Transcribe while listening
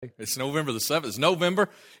It's November the 7th. It's November.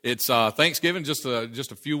 It's Thanksgiving, just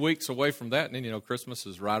a few weeks away from that. And then, Christmas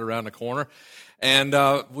is right around the corner. And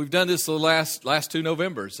we've done this the last two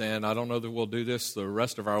Novembers. And I don't know that we'll do this the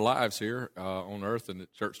rest of our lives here on earth and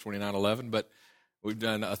at Church 2911. But we've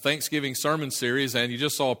done a Thanksgiving sermon series. And you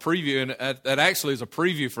just saw a preview. And that actually is a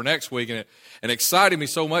preview for next week. And it excited me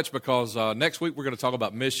so much because next week we're going to talk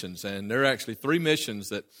about missions. And there are actually 3 missions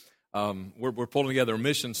that we're pulling together a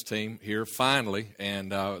missions team here finally,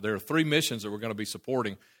 and there are 3 missions that we're going to be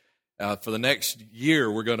supporting. For the next year,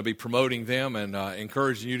 we're going to be promoting them and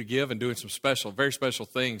encouraging you to give and doing some very special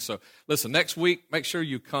things. So listen, next week, make sure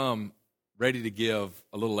you come ready to give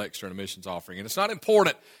a little extra in a missions offering. And it's not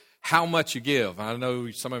important how much you give. I know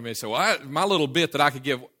somebody may say, well, my little bit that I could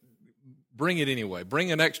give, bring it anyway.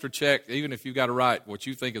 Bring an extra check, even if you've got to write what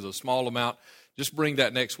you think is a small amount. Just bring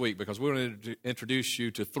that next week because we're going to introduce you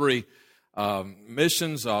to 3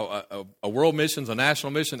 missions, a world mission, a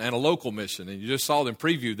national mission, and a local mission. And you just saw them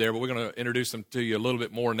previewed there, but we're going to introduce them to you a little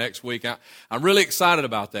bit more next week. I'm really excited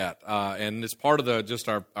about that. And it's part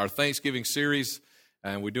of our Thanksgiving series.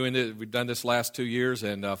 And we've done this last 2 years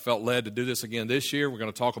and felt led to do this again this year. We're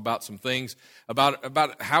going to talk about some things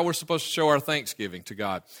about how we're supposed to show our thanksgiving to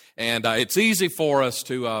God. And it's easy for us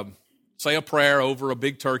to say a prayer over a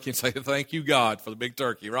big turkey and say, thank you, God, for the big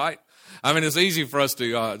turkey, right? I mean, it's easy for us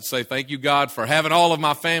to say, thank you, God, for having all of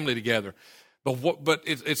my family together. But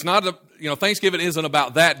it's not, Thanksgiving isn't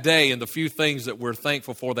about that day and the few things that we're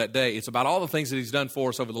thankful for that day. It's about all the things that He's done for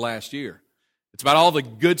us over the last year. It's about all the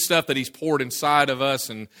good stuff that He's poured inside of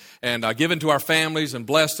us and given to our families and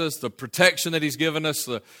blessed us, the protection that He's given us,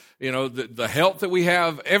 the health that we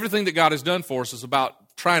have. Everything that God has done for us is about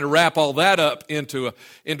trying to wrap all that up into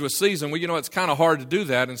a season. Well, it's kind of hard to do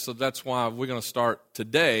that, and so that's why we're going to start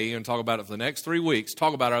today and talk about it for the next 3 weeks,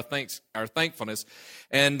 talk about our thankfulness.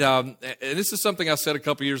 And this is something I said a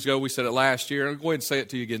couple years ago. We said it last year, and I'll go ahead and say it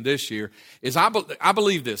to you again this year, is I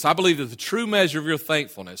believe this. I believe that the true measure of your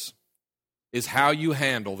thankfulness is how you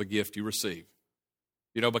handle the gift you receive.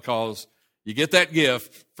 Because you get that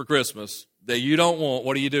gift for Christmas that you don't want,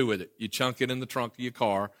 what do you do with it? You chunk it in the trunk of your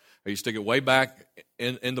car, or you stick it way back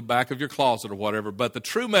in the back of your closet or whatever. But the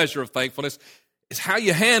true measure of thankfulness is how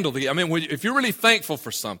you handle if you're really thankful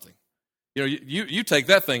for something, you take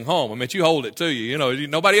that thing home. You hold it to you.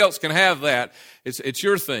 Nobody else can have that. It's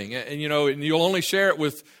your thing. And you'll only share it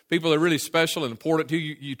with people that are really special and important to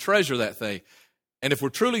you. You treasure that thing. And if we're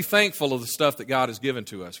truly thankful of the stuff that God has given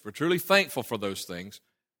to us, if we're truly thankful for those things,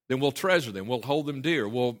 then we'll treasure them. We'll hold them dear.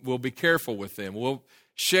 We'll be careful with them. We'll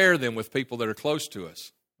share them with people that are close to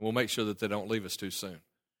us. We'll make sure that they don't leave us too soon.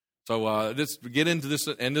 So let's get into this.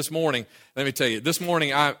 And this morning, let me tell you, this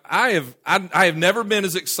morning I have never been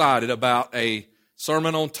as excited about a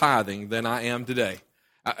sermon on tithing than I am today.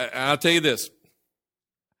 I'll tell you this.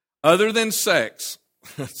 Other than sex,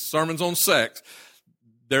 sermons on sex,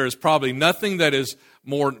 there is probably nothing that is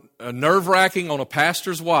more nerve-wracking on a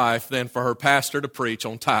pastor's wife than for her pastor to preach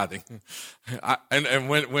on tithing. And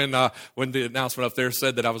when the announcement up there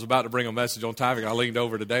said that I was about to bring a message on tithing, I leaned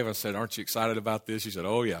over to Dave and said, "Aren't you excited about this?" She said,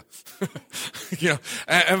 "Oh yeah."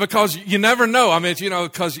 And because you never know.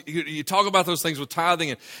 Because you talk about those things with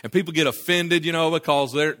tithing and people get offended,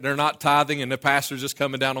 because they're not tithing and the pastor's just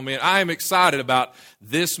coming down on me. And I am excited about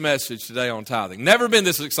this message today on tithing. Never been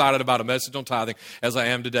this excited about a message on tithing as I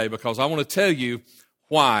am today, because I want to tell you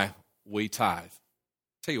why we tithe.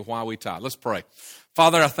 Tell you why we tithe. Let's pray.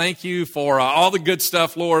 Father, I thank you for all the good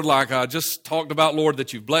stuff, Lord, like I just talked about, Lord,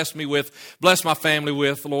 that you've blessed me with, blessed my family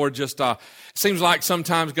with, Lord. Just seems like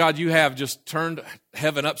sometimes, God, you have just turned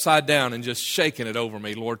heaven upside down and just shaken it over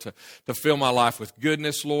me, Lord, to fill my life with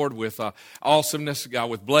goodness, Lord, with awesomeness, God,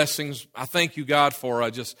 with blessings. I thank you, God,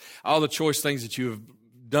 for just all the choice things that you have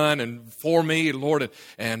done and for me, Lord,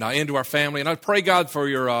 and into our family. And I pray, God, for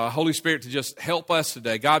your Holy Spirit to just help us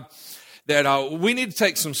today, God, that we need to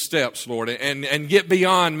take some steps, Lord, and get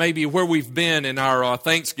beyond maybe where we've been in our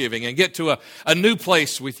Thanksgiving and get to a new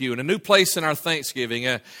place with you and a new place in our Thanksgiving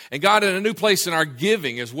and God, in a new place in our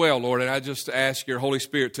giving as well, Lord. And I just ask your Holy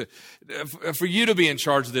Spirit for you to be in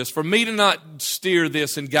charge of this, for me to not steer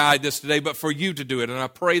this and guide this today, but for you to do it. And I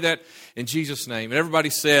pray that in Jesus' name. And everybody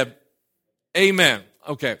said, amen.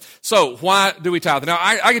 Okay, so why do we tithe? Now,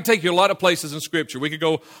 I could take you a lot of places in Scripture. We could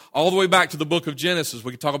go all the way back to the book of Genesis. We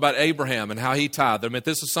could talk about Abraham and how he tithed.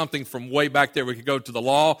 This is something from way back there. We could go to the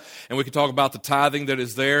law, and we could talk about the tithing that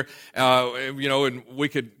is there. And we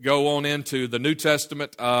could go on into the New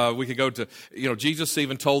Testament. We could go to, Jesus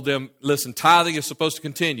even told them, listen, tithing is supposed to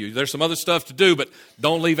continue. There's some other stuff to do, but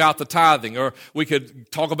don't leave out the tithing. Or we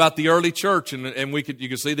could talk about the early church, and you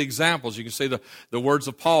can see the examples. You can see the words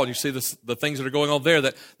of Paul. You see the things that are going on there.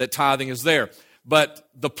 there that tithing is there. But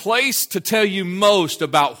the place to tell you most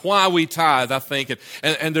about why we tithe, I think,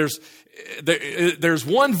 and there's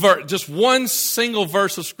one verse, just one single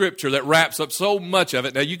verse of Scripture that wraps up so much of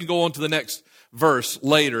it. Now, you can go on to the next verse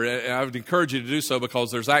later, and I would encourage you to do so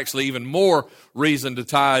because there's actually even more reason to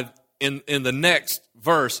tithe in the next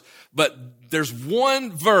verse. But there's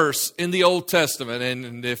one verse in the Old Testament,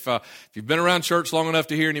 and if you've been around church long enough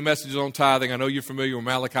to hear any messages on tithing, I know you're familiar with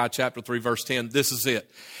Malachi chapter 3, verse 10. This is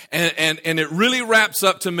it. And it really wraps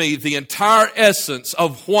up to me the entire essence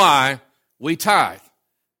of why we tithe.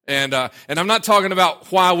 And I'm not talking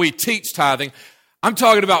about why we teach tithing. I'm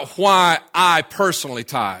talking about why I personally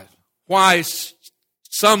tithe. Why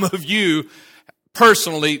some of you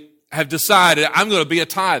personally have decided I'm going to be a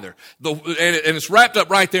tither. And it's wrapped up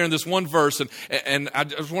right there in this one verse. And I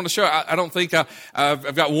just want to show, I don't think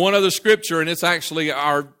I've got one other scripture, and it's actually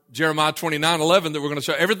our Jeremiah 29:11 that we're going to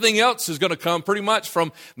show. Everything else is going to come pretty much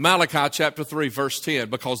from Malachi chapter 3, verse 10,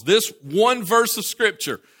 because this one verse of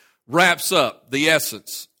scripture wraps up the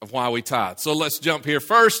essence of why we tithe. So let's jump here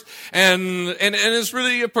first. And it's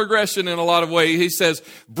really a progression in a lot of ways. He says,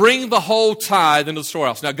 bring the whole tithe into the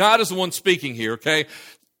storehouse. Now, God is the one speaking here, okay?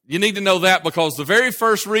 You need to know that because the very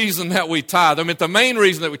first reason that we tithe, the main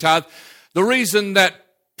reason that we tithe, the reason that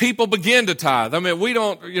people begin to tithe. We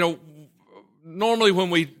don't, normally when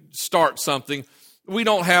we start something, we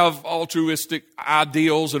don't have altruistic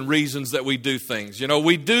ideals and reasons that we do things.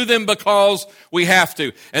 We do them because we have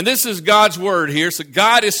to. And this is God's word here. So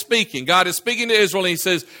God is speaking. God is speaking to Israel, and he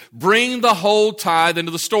says, bring the whole tithe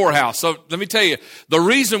into the storehouse. So let me tell you, the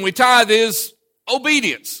reason we tithe is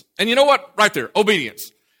obedience. And you know what? Right there,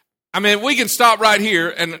 obedience. We can stop right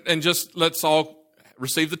here and just let's all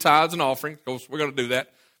receive the tithes and offerings. Of course, we're going to do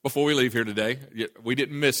that before we leave here today. We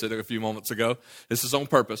didn't miss it a few moments ago. This is on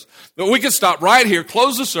purpose. But we can stop right here,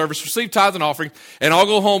 close the service, receive tithes and offering, and I'll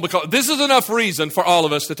go home because this is enough reason for all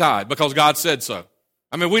of us to tithe because God said so.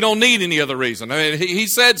 We don't need any other reason. He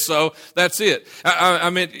said so. That's it. How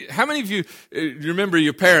many of you remember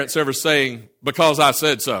your parents ever saying, because I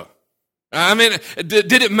said so?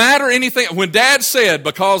 Did it matter anything? When Dad said,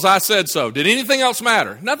 because I said so, did anything else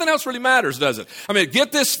matter? Nothing else really matters, does it?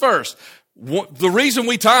 Get this first. The reason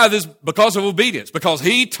we tithe is because of obedience, because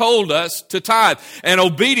he told us to tithe. And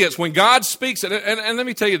obedience, when God speaks, and let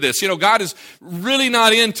me tell you this, God is really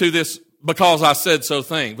not into this because I said so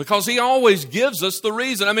thing, because he always gives us the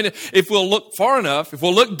reason. If we'll look far enough, if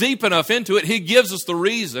we'll look deep enough into it, he gives us the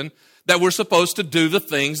reason that we're supposed to do the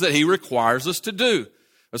things that he requires us to do.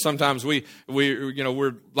 Sometimes we're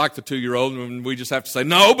like the 2-year-old, and we just have to say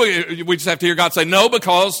no, but we just have to hear God say no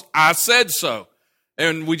because I said so.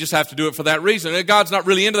 And we just have to do it for that reason. And God's not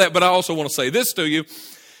really into that, but I also want to say this to you,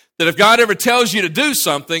 that if God ever tells you to do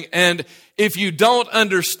something, and if you don't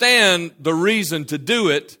understand the reason to do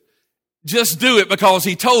it, just do it because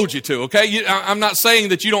he told you to, okay? I'm not saying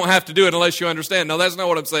that you don't have to do it unless you understand. No, that's not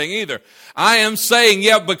what I'm saying either. I am saying,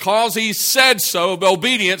 because he said so,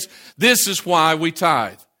 obedience, this is why we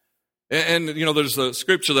tithe. And there's a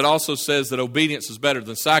scripture that also says that obedience is better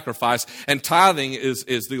than sacrifice, and tithing is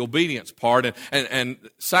the obedience part, and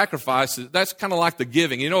sacrifice, that's kind of like the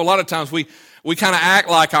giving. A lot of times we kind of act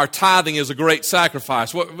like our tithing is a great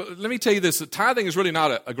sacrifice. Well, let me tell you this, that tithing is really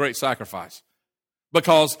not a great sacrifice,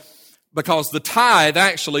 because the tithe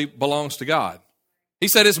actually belongs to God. He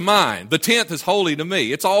said, it's mine. The 10th is holy to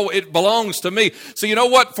me. It belongs to me. So you know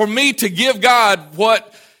what? For me to give God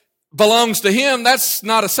what belongs to him, that's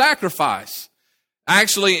not a sacrifice.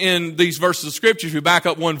 Actually, in these verses of Scripture, if you back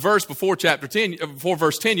up one verse before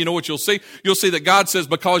verse 10, you know what you'll see? You'll see that God says,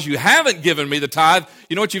 because you haven't given me the tithe,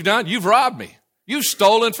 you know what you've done? You've robbed me. You've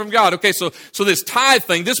stolen from God. Okay, so this tithe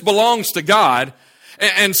thing, this belongs to God.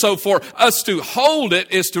 And so for us to hold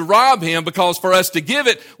it is to rob him, because for us to give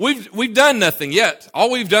it, we've done nothing yet. All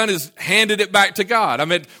we've done is handed it back to God.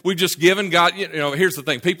 We've just given God, here's the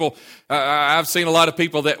thing. People, I've seen a lot of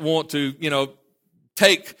people that want to,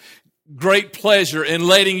 take great pleasure in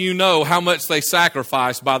letting you know how much they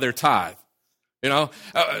sacrifice by their tithe.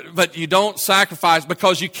 But you don't sacrifice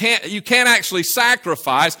because you can't actually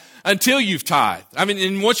sacrifice until you've tithed.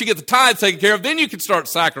 And once you get the tithe taken care of, then you can start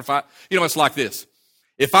sacrifice. It's like this.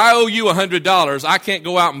 If I owe you $100, I can't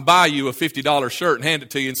go out and buy you a $50 shirt and hand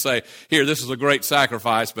it to you and say, here, this is a great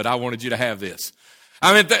sacrifice, but I wanted you to have this.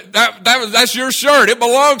 That's your shirt. It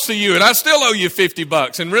belongs to you, and I still owe you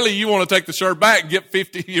 $50. And really, you want to take the shirt back and get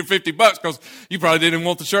your $50 because you probably didn't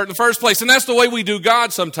want the shirt in the first place. And that's the way we do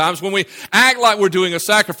God sometimes, when we act like we're doing a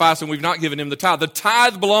sacrifice and we've not given him the tithe. The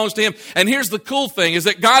tithe belongs to him. And here's the cool thing, is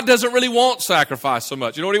that God doesn't really want sacrifice so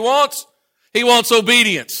much. You know what he wants? He wants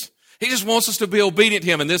obedience. He just wants us to be obedient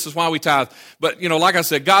to him, and this is why we tithe. But, like I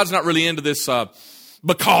said, God's not really into this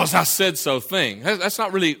because I said so thing. That's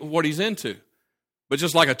not really what he's into. But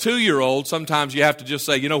just like a 2-year-old, sometimes you have to just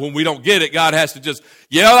say, when we don't get it, God has to just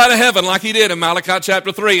yell out of heaven like he did in Malachi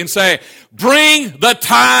chapter 3 and say, bring the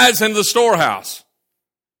tithes into the storehouse.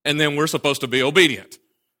 And then we're supposed to be obedient.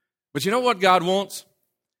 But you know what God wants?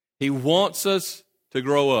 He wants us to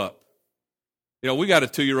grow up. We got a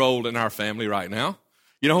 2-year-old in our family right now.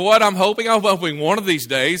 You know what I'm hoping? I'm hoping one of these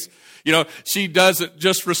days, she doesn't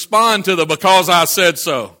just respond to the because I said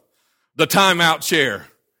so, the timeout chair.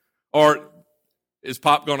 Or is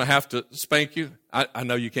Pop going to have to spank you? I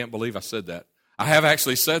know you can't believe I said that. I have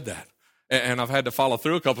actually said that. And I've had to follow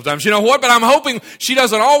through a couple of times. You know what? But I'm hoping she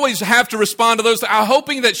doesn't always have to respond to those. I'm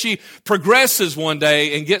hoping that she progresses one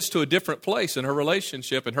day and gets to a different place in her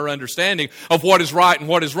relationship and her understanding of what is right and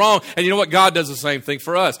what is wrong. And you know what? God does the same thing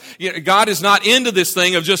for us. God is not into this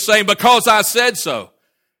thing of just saying, because I said so.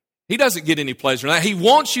 He doesn't get any pleasure in that. He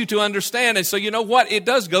wants you to understand. And so you know what? It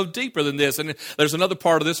does go deeper than this. And there's another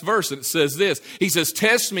part of this verse, and it says this. He says,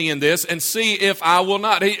 test me in this and see if I will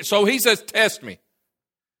not. So he says, test me.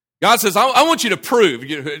 God says, I want you to prove.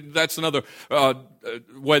 That's another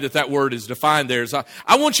way that word is defined there. Is I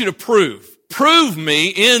want you to prove. Prove me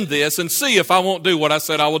in this and see if I won't do what I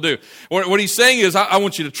said I will do. What he's saying is, I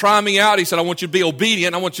want you to try me out. He said, I want you to be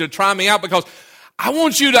obedient. I want you to try me out because I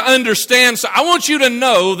want you to understand. So I want you to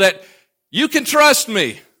know that you can trust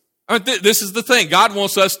me. This is the thing. God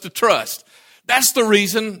wants us to trust. That's the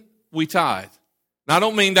reason we tithe. Now, I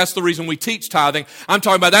don't mean that's the reason we teach tithing. I'm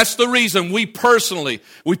talking about that's the reason we personally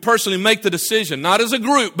make the decision, not as a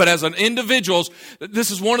group, but as an individuals.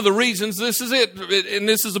 This is one of the reasons. This is it. And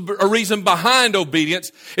this is a reason behind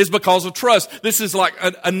obedience is because of trust. This is like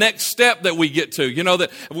a next step that we get to.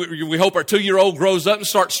 That we hope our 2-year-old grows up and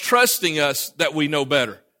starts trusting us that we know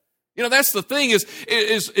better. That's the thing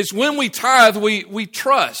is when we tithe, we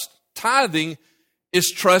trust. Tithing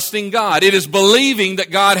is trusting God. It is believing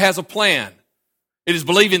that God has a plan. It is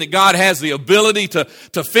believing that God has the ability to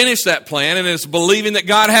finish that plan, and it's believing that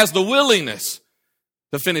God has the willingness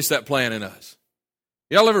to finish that plan in us.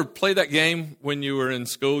 Y'all ever play that game when you were in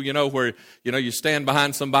school, where, you stand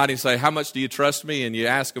behind somebody and say, how much do you trust me? And you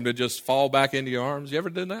ask them to just fall back into your arms. You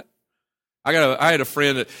ever done that? I had a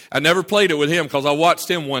friend that I never played it with him because I watched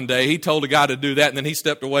him one day. He told a guy to do that, and then he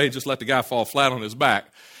stepped away and just let the guy fall flat on his back.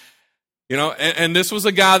 And this was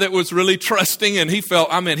a guy that was really trusting, and he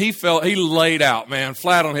laid out, man,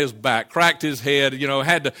 flat on his back, cracked his head,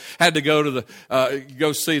 had to go to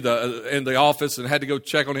go see in the office and had to go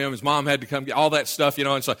check on him. His mom had to come get all that stuff,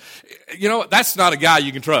 and so, that's not a guy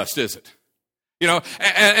you can trust, is it?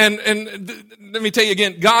 And let me tell you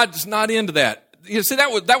again, God's not into that. See,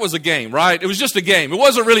 that was a game, right? It was just a game. It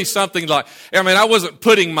wasn't really something like, I wasn't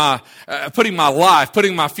putting my life,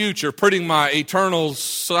 putting my future, putting my eternal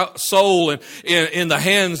soul in the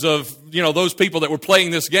hands of, those people that were playing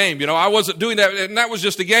this game. I wasn't doing that, and that was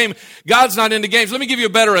just a game. God's not into games. Let me give you a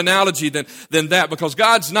better analogy than that, because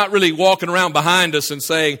God's not really walking around behind us and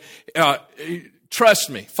saying, trust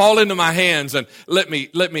me, fall into my hands and let me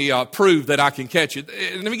prove that I can catch you.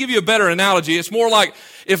 Let me give you a better analogy. It's more like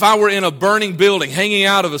if I were in a burning building hanging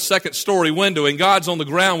out of a second-story window and God's on the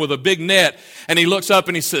ground with a big net and he looks up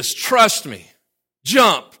and he says, trust me,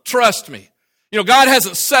 jump, trust me. God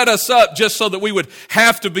hasn't set us up just so that we would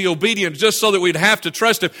have to be obedient, just so that we'd have to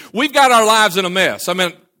trust him. We've got our lives in a mess.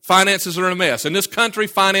 Finances are in a mess. In this country,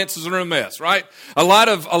 finances are in a mess, right? A lot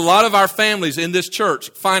of our families in this church,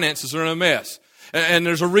 finances are in a mess. And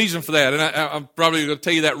there's a reason for that. And I'm probably going to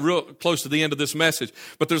tell you that real close to the end of this message.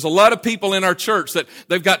 But there's a lot of people in our church that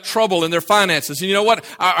they've got trouble in their finances. And you know what?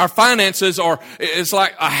 Our finances it's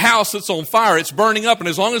like a house that's on fire. It's burning up. And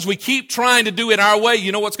as long as we keep trying to do it our way,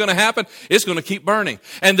 you know what's going to happen? It's going to keep burning.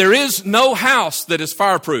 And there is no house that is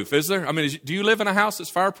fireproof, is there? Do you live in a house that's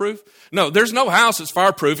fireproof? No, there's no house that's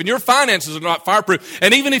fireproof. And your finances are not fireproof.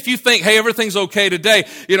 And even if you think, hey, everything's okay today,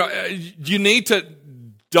 you need to...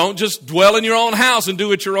 Don't just dwell in your own house and do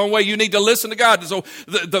it your own way. You need to listen to God. So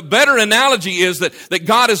the better analogy is that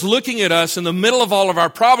God is looking at us in the middle of all of our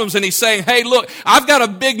problems and he's saying, hey, look, I've got a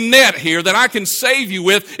big net here that I can save you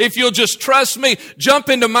with if you'll just trust me. Jump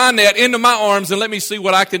into my net, into my arms, and let me see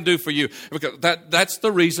what I can do for you. Because that's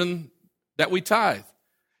the reason that we tithe,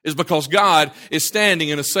 is because God is standing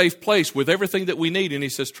in a safe place with everything that we need, and he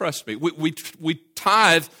says, trust me. We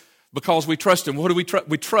tithe because we trust him. What do we trust?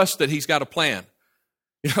 We trust that he's got a plan.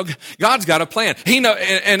 God's got a plan.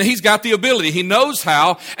 And he's got the ability. He knows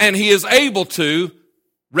how, and he is able to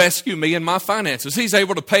rescue me in my finances. He's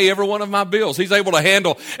able to pay every one of my bills. He's able to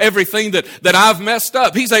handle everything that I've messed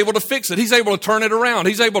up. He's able to fix it. He's able to turn it around.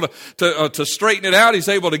 He's able to straighten it out. He's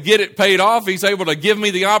able to get it paid off. He's able to give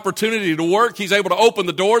me the opportunity to work. He's able to open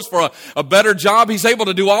the doors for a better job. He's able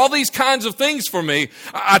to do all these kinds of things for me.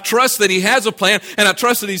 I trust that He has a plan, and I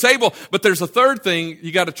trust that He's able. But there's a third thing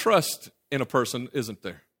you got to trust in a person, isn't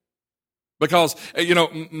there? Because,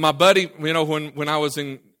 my buddy, when I was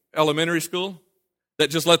in elementary school, that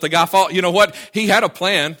just let the guy fall. You know what? He had a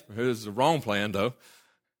plan. It was the wrong plan, though.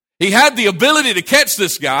 He had the ability to catch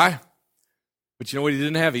this guy, but you know what he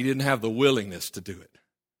didn't have? He didn't have the willingness to do it.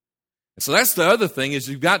 And so that's the other thing is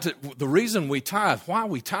the reason we tithe, why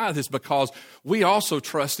we tithe is because we also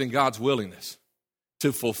trust in God's willingness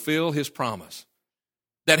to fulfill His promise.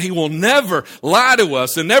 That He will never lie to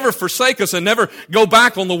us and never forsake us and never go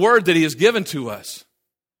back on the word that He has given to us.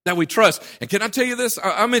 That we trust. And can I tell you this?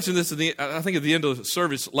 I mentioned this at the end of the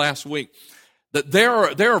service last week. That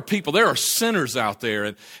there are people, there are sinners out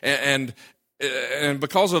there, and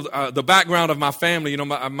because of the background of my family,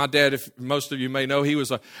 my dad, if most of you may know, he was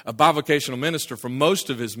a bivocational minister for most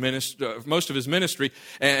of his ministry,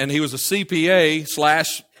 and he was a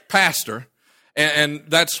CPA/pastor. And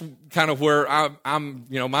that's kind of where I'm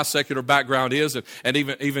my secular background is, and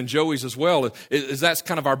even Joey's as well. Is that's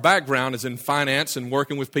kind of our background is in finance and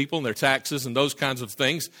working with people and their taxes and those kinds of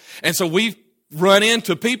things. And so we've run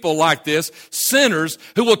into people like this, sinners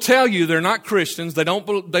who will tell you they're not Christians. They don't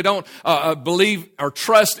believe or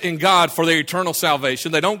trust in God for their eternal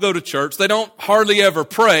salvation. They don't go to church. They don't hardly ever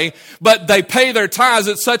pray, but they pay their tithes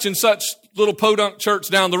at such and such little podunk church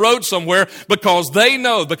down the road somewhere because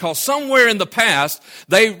somewhere in the past,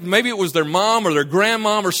 maybe it was their mom or their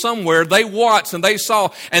grandmom or somewhere, they watched and they saw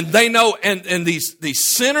and they know, and these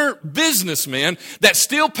sinner businessmen that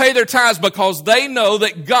still pay their tithes because they know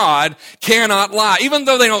that God cannot lie. Even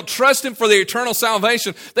though they don't trust Him for their eternal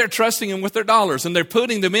salvation, they're trusting Him with their dollars and they're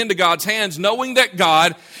putting them into God's hands, knowing that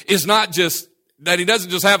God is not just that He doesn't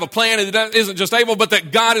just have a plan and isn't just able, but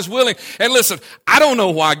that God is willing. And listen, I don't know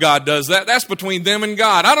why God does that. That's between them and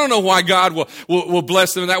God. I don't know why God will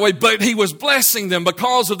bless them in that way, but He was blessing them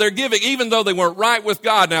because of their giving, even though they weren't right with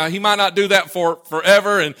God. Now, He might not do that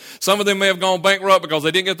forever, and some of them may have gone bankrupt because they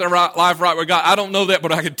didn't get their life right with God. I don't know that,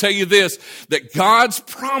 but I can tell you this, that God's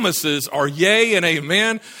promises are yea and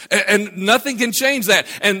amen, and nothing can change that.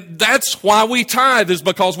 And that's why we tithe, is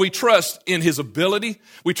because we trust in His ability,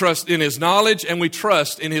 we trust in His knowledge, and we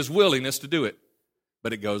trust in His willingness to do it.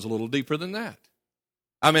 But it goes a little deeper than that.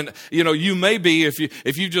 I mean, you may be,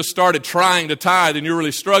 if you just started trying to tithe and you're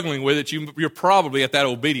really struggling with it, you're probably at that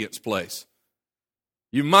obedience place.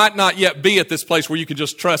 You might not yet be at this place where you can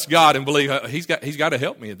just trust God and believe He's got to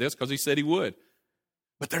help me at this because He said He would.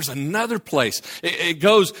 But there's another place. It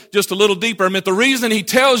goes just a little deeper. I mean, the reason He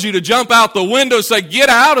tells you to jump out the window, say, get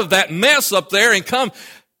out of that mess up there and come,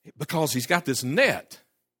 because He's got this net.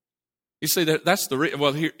 You see, that's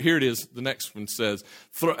well, here it is. The next one says,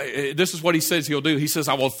 this is what He says He'll do. He says,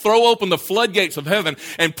 I will throw open the floodgates of heaven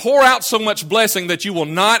and pour out so much blessing that you will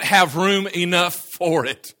not have room enough for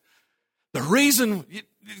it. The reason,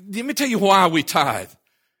 let me tell you why we tithe,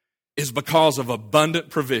 is because of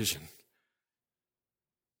abundant provision.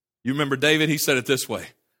 You remember David? He said it this way,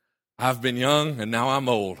 I've been young and now I'm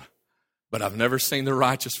old, but I've never seen the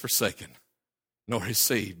righteous forsaken, nor his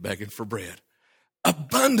seed begging for bread.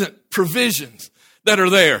 Abundant provisions that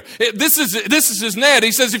are there. This is His net.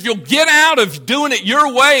 He says, if you'll get out of doing it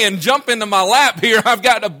your way and jump into my lap here, I've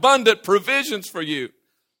got abundant provisions for you.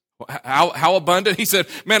 How abundant? He said,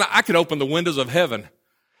 man, I could open the windows of heaven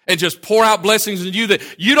and just pour out blessings in you that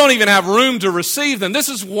you don't even have room to receive them. This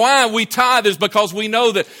is why we tithe, is because we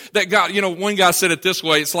know that God, one guy said it this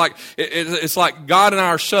way, it's like God and I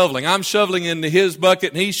are shoveling. I'm shoveling into His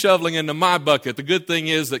bucket and He's shoveling into my bucket. The good thing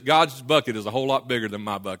is that God's bucket is a whole lot bigger than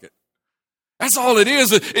my bucket. That's all it is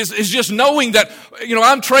just knowing that,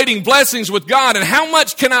 I'm trading blessings with God, and how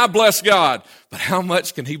much can I bless God? But how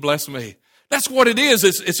much can He bless me? That's what it is.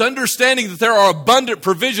 It's understanding that there are abundant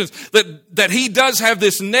provisions, that He does have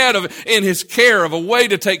this net in His care of a way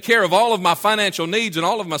to take care of all of my financial needs and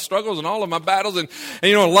all of my struggles and all of my battles. And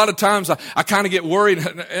a lot of times I kind of get worried.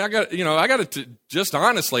 And I got to just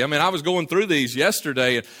honestly, I was going through these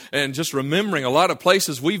yesterday and just remembering a lot of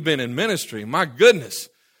places we've been in ministry. My goodness.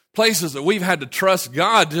 Places that we've had to trust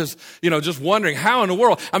God, just wondering how in the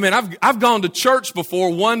world. I've gone to church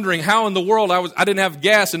before wondering how in the world I didn't have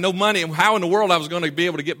gas and no money, and how in the world I was going to be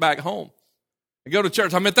able to get back home and go to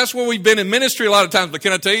church. That's where we've been in ministry a lot of times. But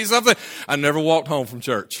can I tell you something? I never walked home from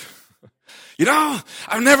church.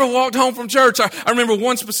 I've never walked home from church. I remember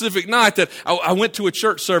one specific night that I went to a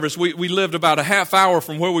church service. We lived about a half hour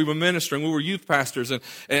from where we were ministering. We were youth pastors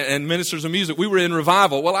and ministers of music. We were in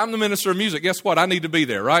revival. Well, I'm the minister of music. Guess what? I need to be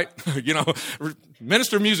there, right?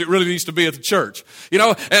 Minister of music really needs to be at the church.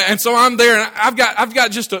 And so I'm there, and I've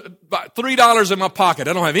got just about $3 in my pocket.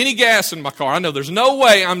 I don't have any gas in my car. I know there's no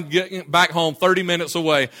way I'm getting back home 30 minutes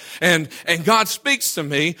away. And God speaks to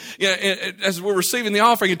me as we're receiving the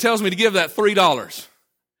offering. He tells me to give that $3.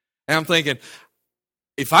 And I'm thinking,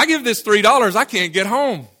 if I give this $3, I can't get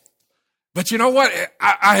home. But you know what?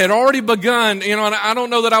 I had already begun, and I don't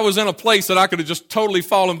know that I was in a place that I could have just totally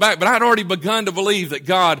fallen back, but I had already begun to believe that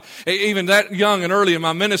God, even that young and early in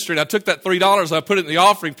my ministry, and I took that $3, I put it in the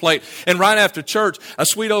offering plate, and right after church, a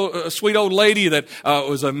sweet old lady that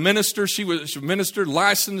was a minister, she ministered,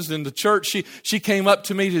 licensed in the church, she came up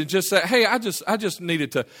to me to just say, hey, I just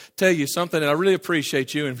needed to tell you something, and I really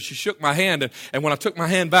appreciate you, and she shook my hand, and when I took my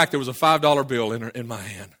hand back, there was a $5 bill in my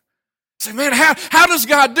hand. Say, man, how does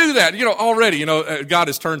God do that? Already, God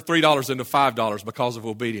has turned $3 into $5 because of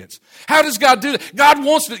obedience. How does God do that? God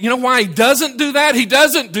wants to, why He doesn't do that? He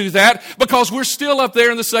doesn't do that because we're still up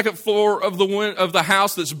there in the second floor of the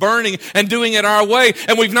house that's burning and doing it our way,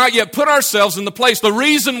 and we've not yet put ourselves in the place. The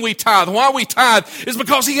reason we tithe, why we tithe, is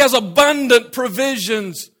because He has abundant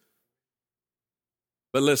provisions.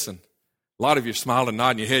 But listen, a lot of you are smiling and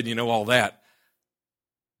nodding your head, you know all that.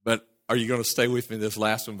 But are you going to stay with me this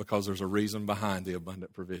last one? Because there's a reason behind the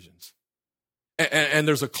abundant provisions. And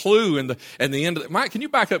there's a clue in the end of it. Mike, can you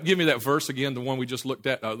back up, give me that verse again, the one we just looked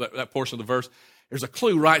at, that portion of the verse? There's a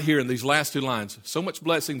clue right here in these last two lines. So much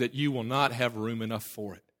blessing that you will not have room enough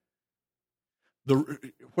for it.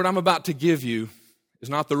 What I'm about to give you is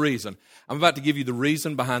not the reason. I'm about to give you the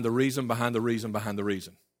reason behind the reason behind the reason behind the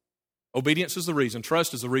reason. Obedience is the reason.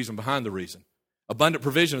 Trust is the reason behind the reason. Abundant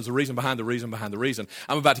provision is the reason behind the reason behind the reason.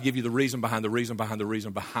 I'm about to give you the reason behind the reason behind the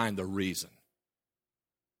reason behind the reason.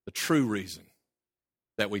 The true reason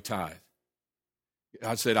that we tithe.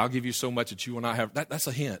 God said, I'll give you so much that you will not have. That's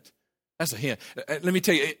a hint. That's a hint. Let me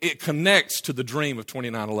tell you, it connects to the dream of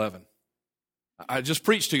 2911. I just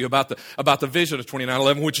preached to you about the vision of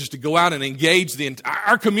 2911, which is to go out and engage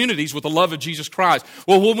our communities with the love of Jesus Christ.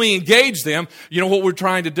 Well, when we engage them, what we're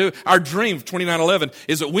trying to do, our dream of 2911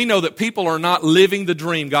 is that we know that people are not living the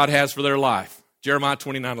dream God has for their life. Jeremiah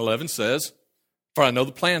 29:11 says, for I know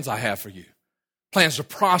the plans I have for you. Plans to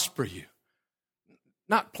prosper you.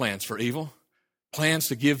 Not plans for evil. Plans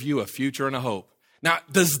to give you a future and a hope. Now,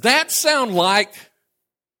 does that sound like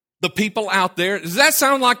the people out there? Does that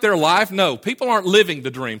sound like their life? No, people aren't living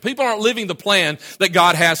the dream. People aren't living the plan that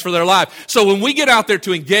God has for their life. So when we get out there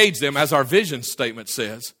to engage them, as our vision statement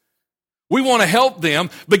says, we want to help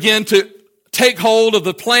them begin to take hold of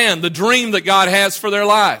the plan, the dream that God has for their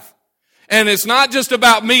life. And it's not just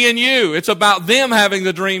about me and you. It's about them having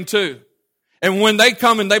the dream too. And when they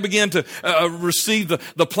come and they begin to receive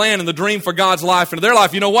the plan and the dream for God's life into their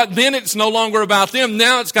life, you know what? Then it's no longer about them.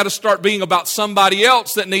 Now it's got to start being about somebody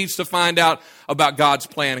else that needs to find out about God's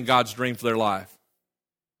plan and God's dream for their life.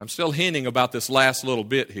 I'm still hinting about this last little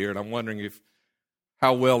bit here, and I'm wondering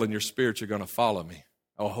how well in your spirit you're going to follow me.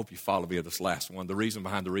 Oh, I hope you follow me at this last one. The reason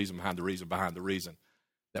behind the reason behind the reason behind the reason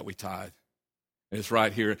that we tithe. And it's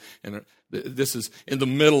right here. And this is in the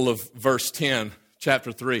middle of verse 10.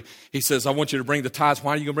 Chapter 3, he says, I want you to bring the tithes.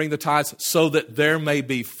 Why are you going to bring the tithes? So that there may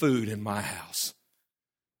be food in my house.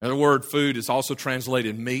 And the word food is also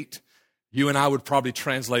translated meat. You and I would probably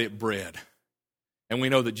translate it bread. And we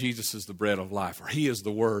know that Jesus is the bread of life, or He is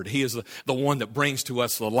the Word. He is the one that brings to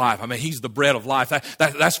us the life. I mean, He's the bread of life.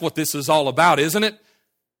 That's what this is all about, isn't it?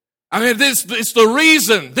 I mean, it's the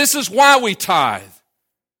reason. This is why we tithe.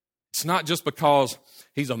 It's not just because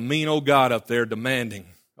He's a mean old God up there demanding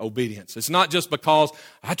obedience. It's not just because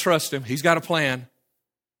I trust Him. He's got a plan.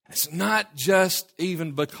 It's not just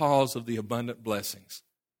even because of the abundant blessings.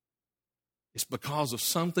 It's because of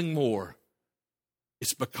something more.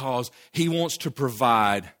 It's because He wants to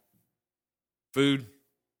provide food,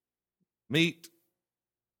 meat,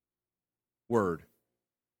 word,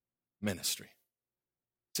 ministry.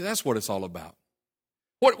 See, that's what it's all about.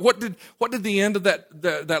 What did the end of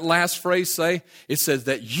that last phrase say? It says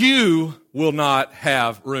that you will not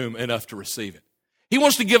have room enough to receive it. He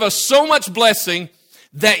wants to give us so much blessing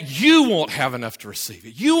that you won't have enough to receive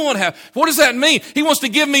it. You won't have. What does that mean? He wants to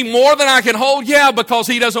give me more than I can hold? Yeah, because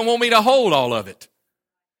He doesn't want me to hold all of it.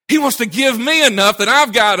 He wants to give me enough that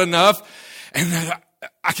I've got enough, and that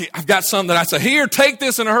I've got some that I say, here, take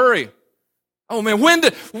this in a hurry. Oh man, when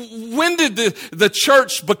did the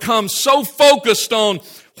church become so focused on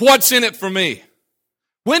what's in it for me?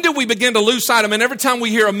 When did we begin to lose sight of him? And every time we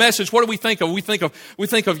hear a message, what do we think of? We think of,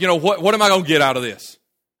 what am I going to get out of this?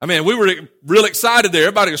 I mean, we were real excited there.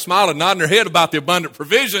 Everybody was smiling, nodding their head about the abundant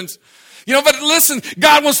provisions. But listen,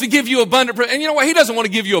 God wants to give you abundant provisions. And you know what? He doesn't want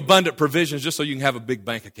to give you abundant provisions just so you can have a big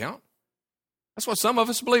bank account. That's what some of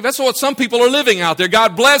us believe. That's what some people are living out there.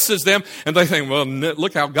 God blesses them, and they think, well,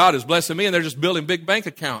 look how God is blessing me, and they're just building big bank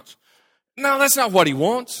accounts. No, that's not what he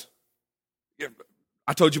wants.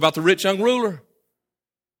 I told you about the rich young ruler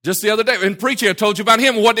just the other day. In preaching, I told you about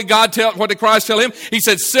him. What did Christ tell him? He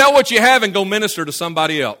said, sell what you have and go minister to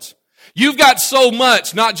somebody else. You've got so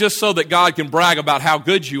much, not just so that God can brag about how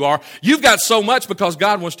good you are. You've got so much because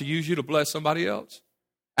God wants to use you to bless somebody else.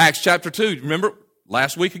 Acts chapter 2, remember,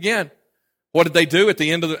 last week again. What did they do at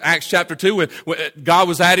the end of Acts chapter 2 when God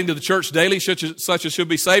was adding to the church daily such as should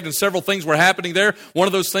be saved, and several things were happening there? One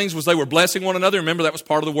of those things was they were blessing one another. Remember, that was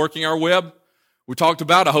part of the working our web we talked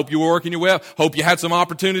about. I hope you were working your web. Hope you had some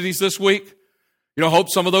opportunities this week. Hope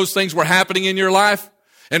some of those things were happening in your life.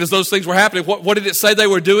 And as those things were happening, what did it say they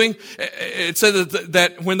were doing? It said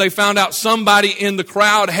that when they found out somebody in the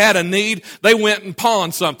crowd had a need, they went and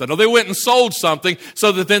pawned something, or they went and sold something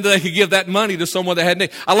so that then they could give that money to someone that had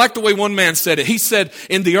need. I like the way one man said it. He said,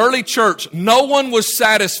 in the early church, no one was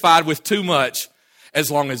satisfied with too much as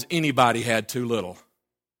long as anybody had too little.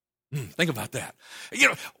 Think about that.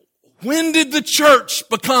 When did the church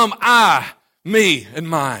become I, me, and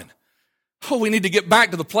mine? Oh, we need to get back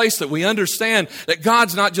to the place that we understand that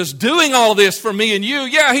God's not just doing all this for me and you.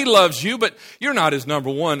 Yeah, he loves you, but you're not his number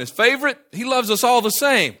one, his favorite. He loves us all the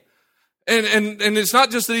same. And it's not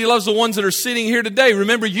just that he loves the ones that are sitting here today.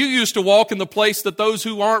 Remember, you used to walk in the place that those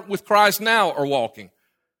who aren't with Christ now are walking.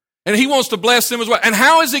 And he wants to bless them as well. And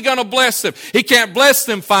how is he going to bless them? He can't bless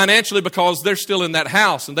them financially because they're still in that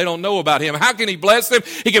house and they don't know about him. How can he bless them?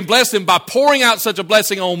 He can bless them by pouring out such a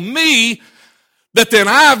blessing on me that then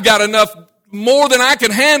I've got enough more than I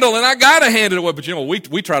can handle, and I got to hand it away. But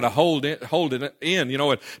we try to hold it in,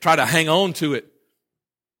 and try to hang on to it.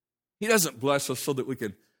 He doesn't bless us so that we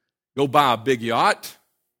can go buy a big yacht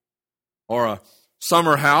or a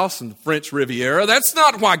summer house in the French Riviera. That's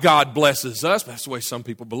not why God blesses us. That's the way some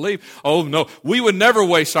people believe. Oh, no, we would never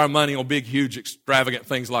waste our money on big, huge, extravagant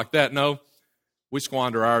things like that. No, we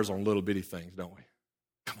squander ours on little bitty things, don't we?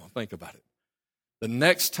 Come on, think about it. The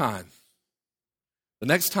next time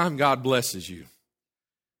God blesses you,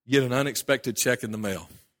 you get an unexpected check in the mail.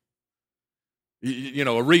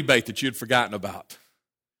 A rebate that you'd forgotten about.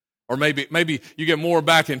 Or maybe you get more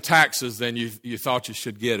back in taxes than you thought you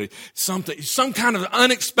should get. Some kind of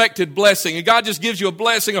unexpected blessing. And God just gives you a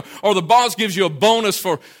blessing, or the boss gives you a bonus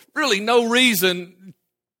for really no reason.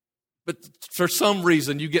 But for some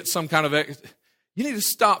reason, you get some kind of... You need to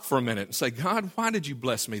stop for a minute and say, God, why did you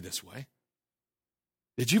bless me this way?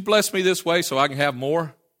 Did you bless me this way so I can have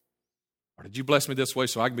more? Or did you bless me this way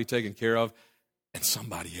so I can be taken care of and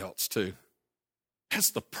somebody else too?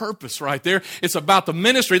 That's the purpose right there. It's about the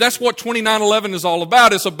ministry. That's what 2911 is all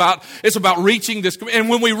about. It's about reaching this. And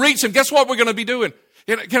when we reach them, guess what we're going to be doing?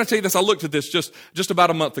 Can I tell you this? I looked at this just about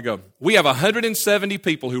a month ago. We have 170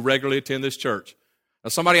 people who regularly attend this church. Now,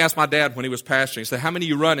 somebody asked my dad when he was pastoring, he said, how many are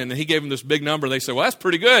you running? And he gave them this big number. They said, well, that's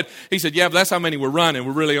pretty good. He said, yeah, but that's how many we're running.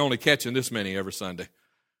 We're really only catching this many every Sunday.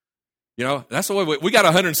 That's the way we got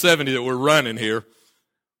 170 that we're running here.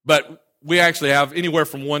 But we actually have anywhere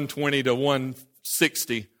from 120 to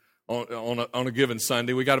 160 on a given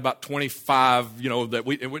Sunday. We got about 25,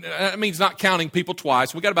 that means not counting people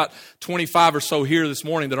twice. We got about 25 or so here this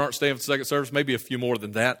morning that aren't staying for the second service, maybe a few more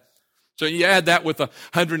than that. So you add that with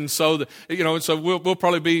 100 and so, so we'll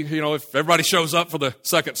probably be, if everybody shows up for the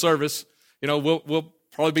second service, we'll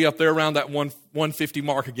probably be up there around that 150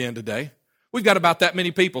 mark again today. We've got about that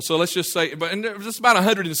many people. So let's just say, and there's about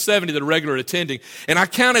 170 that are regularly attending. And I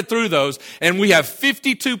counted through those, and we have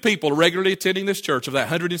 52 people regularly attending this church. Of that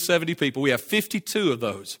 170 people, we have 52 of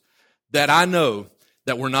those that I know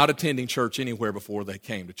that were not attending church anywhere before they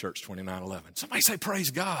came to Church 2911. Somebody say, praise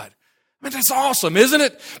God. I mean, that's awesome, isn't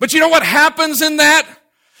it? But you know what happens in that?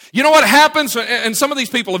 You know what happens? And some of these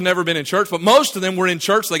people have never been in church, but most of them were in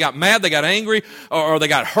church. They got mad, they got angry, or they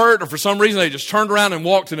got hurt, or for some reason they just turned around and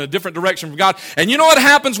walked in a different direction from God. And you know what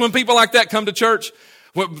happens when people like that come to church?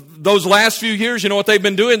 Those last few years, you know what they've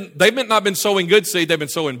been doing? They've not been sowing good seed, they've been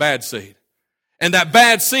sowing bad seed. And that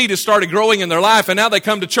bad seed has started growing in their life, and now they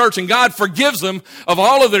come to church, and God forgives them of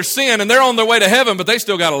all of their sin, and they're on their way to heaven, but they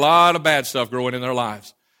still got a lot of bad stuff growing in their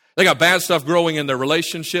lives. They got bad stuff growing in their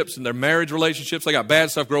relationships, in their marriage relationships. They got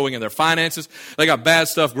bad stuff growing in their finances. They got bad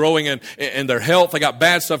stuff growing in their health. They got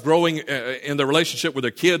bad stuff growing in their relationship with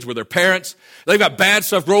their kids, with their parents. They've got bad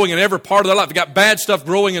stuff growing in every part of their life. They got bad stuff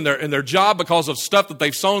growing in their job because of stuff that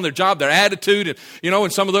they've sown in their job, their attitude, and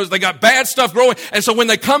and some of those. They got bad stuff growing. And so when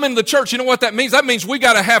they come into the church, you know what that means? That means we've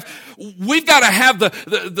got to have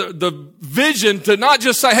the vision to not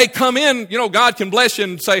just say, hey, come in, God can bless you,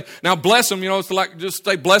 and say, now bless them, it's like just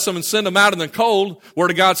say bless them and send them out in the cold. Word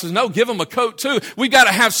of God says, no, give them a coat too. We've got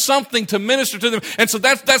to have something to minister to them. And so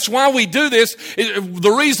that's why we do this.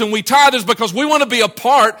 The reason we tithe is because we want to be a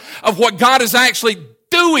part of what God is actually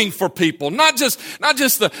doing for people. Not just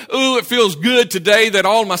it feels good today that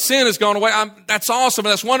all my sin has gone away. That's awesome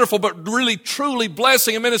and that's wonderful, but really, truly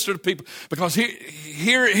blessing and minister to people. Because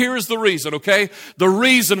here is the reason, okay? The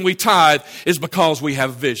reason we tithe is because we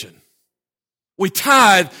have vision. We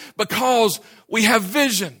tithe because we have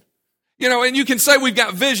vision. And you can say we've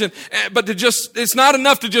got vision, but it's not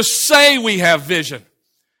enough to just say we have vision.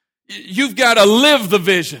 You've got to live the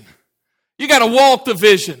vision. You got to walk the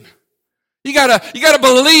vision. You got to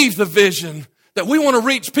believe the vision that we want to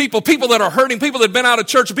reach people that are hurting, people that have been out of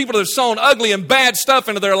church, people that have sown ugly and bad stuff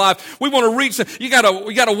into their life. We want to reach them. You got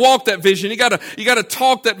to walk that vision. You got to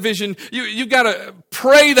talk that vision. You got to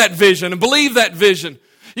pray that vision and believe that vision.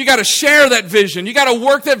 You got to share that vision. You got to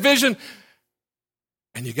work that vision.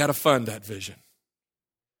 And you got to fund that vision.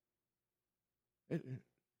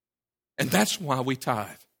 And that's why we tithe.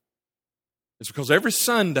 It's because every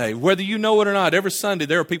Sunday, whether you know it or not, every Sunday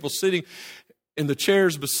there are people sitting in the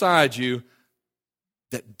chairs beside you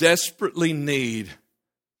that desperately need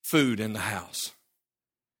food in the house.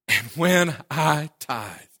 And when I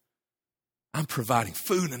tithe, I'm providing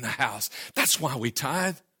food in the house. That's why we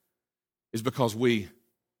tithe, is because we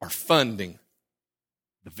are funding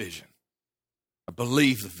the vision. I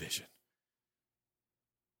believe the vision.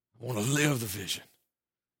 I want to live the vision.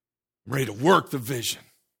 I'm ready to work the vision.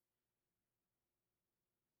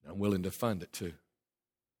 I'm willing to fund it too.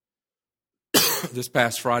 This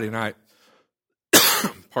past Friday night,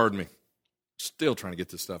 pardon me, still trying to get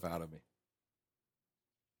this stuff out of me.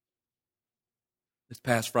 This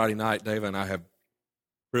past Friday night, Dave and I had the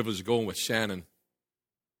privilege of going with Shannon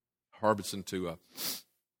Harbison to a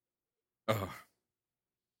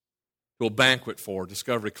banquet for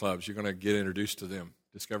Discovery Clubs. You're going to get introduced to them,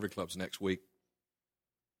 Discovery Clubs, next week.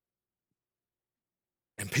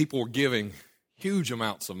 And people were giving huge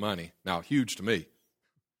amounts of money. Now, huge to me.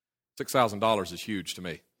 $6,000 is huge to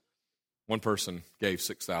me. One person gave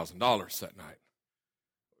 $6,000 that night.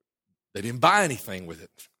 They didn't buy anything with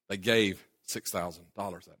it. They gave $6,000 that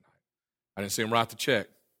night. I didn't see them write the check,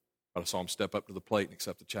 but I saw them step up to the plate and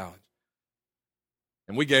accept the challenge.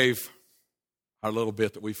 And we gave our little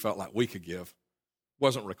bit that we felt like we could give. It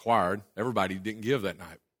wasn't required. Everybody didn't give that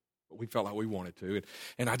night, but we felt like we wanted to.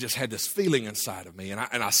 And I just had this feeling inside of me. And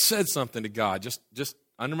I said something to God, just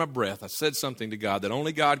under my breath. I said something to God that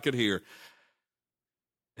only God could hear.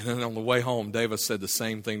 And then on the way home, David said the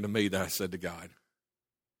same thing to me that I said to God.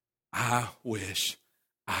 I wish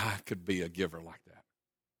I could be a giver like that.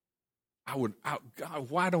 God,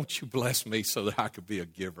 why don't you bless me so that I could be a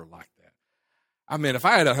giver like that? I mean, if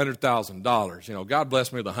I had $100,000, God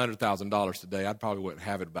bless me with $100,000 today, I probably wouldn't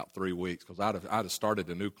have it about 3 weeks because I'd have started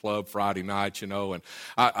a new club Friday night, and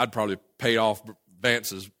I'd probably paid off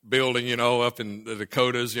Vance's building, up in the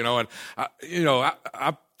Dakotas, and God,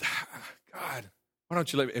 why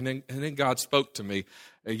don't you let me? And then God spoke to me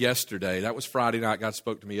yesterday. That was Friday night. God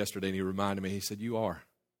spoke to me yesterday, and He reminded me. He said, "You are."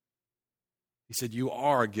 He said, "You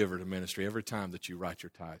are a giver to ministry every time that you write your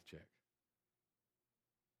tithe check."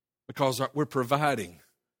 Because we're providing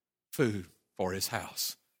food for His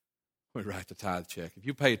house. We write the tithe check. If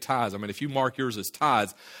you pay tithes, if you mark yours as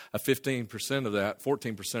tithes, 15% of that,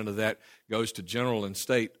 14% of that goes to general and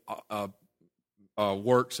state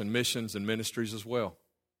works and missions and ministries as well.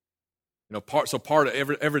 Part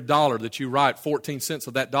of every dollar that you write, 14 cents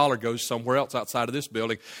of that dollar goes somewhere else outside of this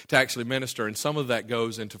building to actually minister, and some of that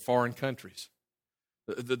goes into foreign countries.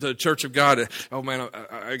 The Church of God, oh man,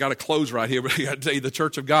 I got to close right here, but I got to tell you, the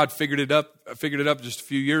Church of God figured it up just a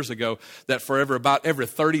few years ago that for about every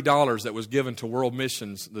 $30 that was given to world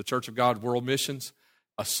missions, the Church of God world missions,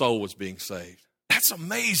 a soul was being saved. That's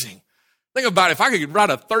amazing. Think about it. If I could write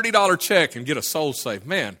a $30 check and get a soul saved,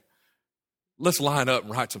 man, let's line up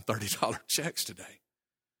and write some $30 checks today.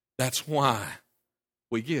 That's why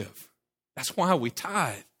we give. That's why we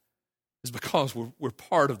tithe. Is because we're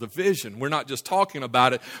part of the vision. We're not just talking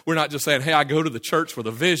about it. We're not just saying, hey, I go to the church for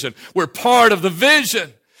the vision. We're part of the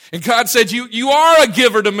vision. And God said, you are a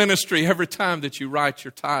giver to ministry every time that you write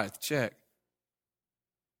your tithe check.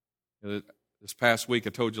 This past week,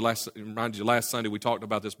 I reminded you last Sunday, we talked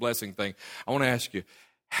about this blessing thing. I want to ask you,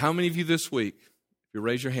 how many of you this week, if you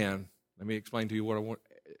raise your hand, let me explain to you what I want.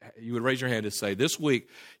 You would raise your hand to say, this week,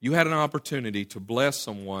 you had an opportunity to bless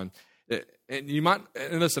someone. And you might,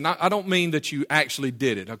 and listen, I don't mean that you actually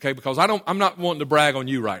did it, okay? Because I'm not wanting to brag on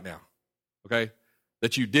you right now, okay?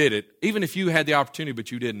 That you did it. Even if you had the opportunity,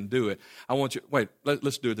 but you didn't do it. I want you,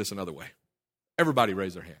 let's do this another way. Everybody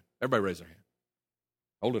raise their hand. Everybody raise their hand.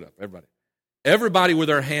 Hold it up, everybody. Everybody with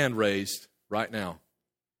their hand raised right now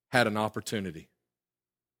had an opportunity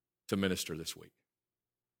to minister this week.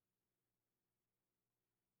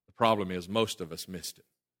 The problem is most of us missed it.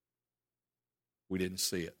 We didn't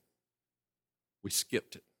see it. We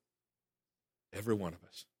skipped it. Every one of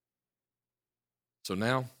us. So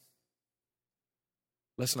now,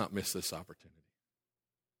 let's not miss this opportunity.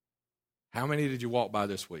 How many did you walk by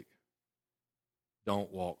this week?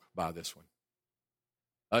 Don't walk by this one.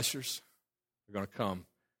 Ushers are going to come.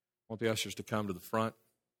 I want the ushers to come to the front.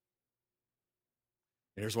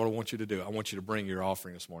 And here's what I want you to do. I want you to bring your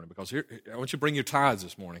offering this morning, because I want you to bring your tithes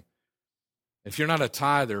this morning. If you're not a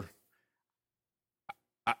tither,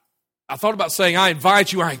 I thought about saying, I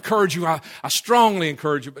invite you, I encourage you, I strongly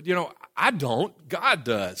encourage you, but I don't. God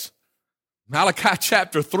does. Malachi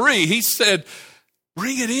chapter 3, he said,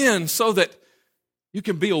 bring it in so that you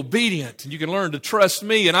can be obedient and you can learn to trust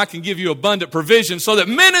me, and I can give you abundant provision so that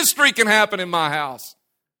ministry can happen in my house.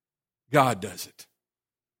 God does it.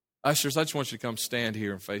 Ushers, I just want you to come stand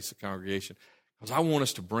here and face the congregation, because I want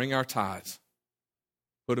us to bring our tithes,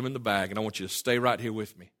 put them in the bag, and I want you to stay right here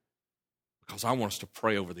with me, because I want us to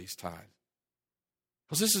pray over these tithes.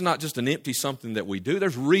 Because this is not just an empty something that we do.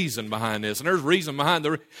 There's reason behind this, and there's reason behind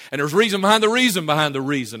the reason behind the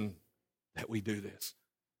reason that we do this.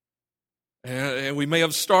 And we may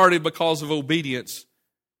have started because of obedience,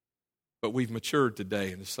 but we've matured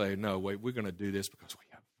today and to say, no, wait, we're going to do this because we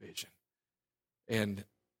have vision. And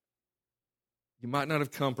you might not have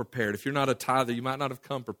come prepared. If you're not a tither, you might not have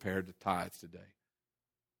come prepared to tithe today.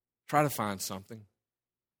 Try to find something.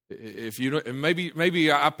 If you don't,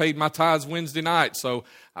 maybe I paid my tithes Wednesday night, so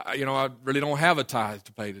I really don't have a tithe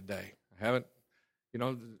to pay today. I haven't,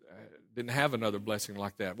 didn't have another blessing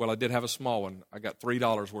like that. Well, I did have a small one. I got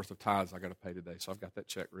 $3 worth of tithes I got to pay today, so I've got that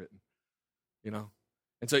check written. And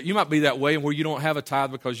so you might be that way, where you don't have a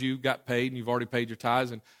tithe because you got paid and you've already paid your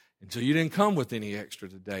tithes, and so you didn't come with any extra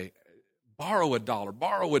today. Borrow $1,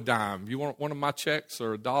 borrow a dime. You want one of my checks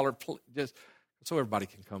or $1, just so everybody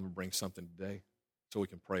can come and bring something today, so we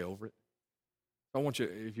can pray over it. I want you,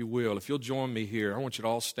 if you'll join me here, I want you to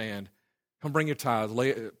all stand. Come bring your tithes,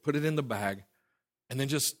 put it in the bag, and then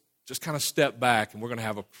just kind of step back, and we're going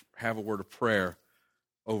to have a word of prayer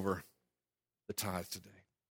over the tithes today.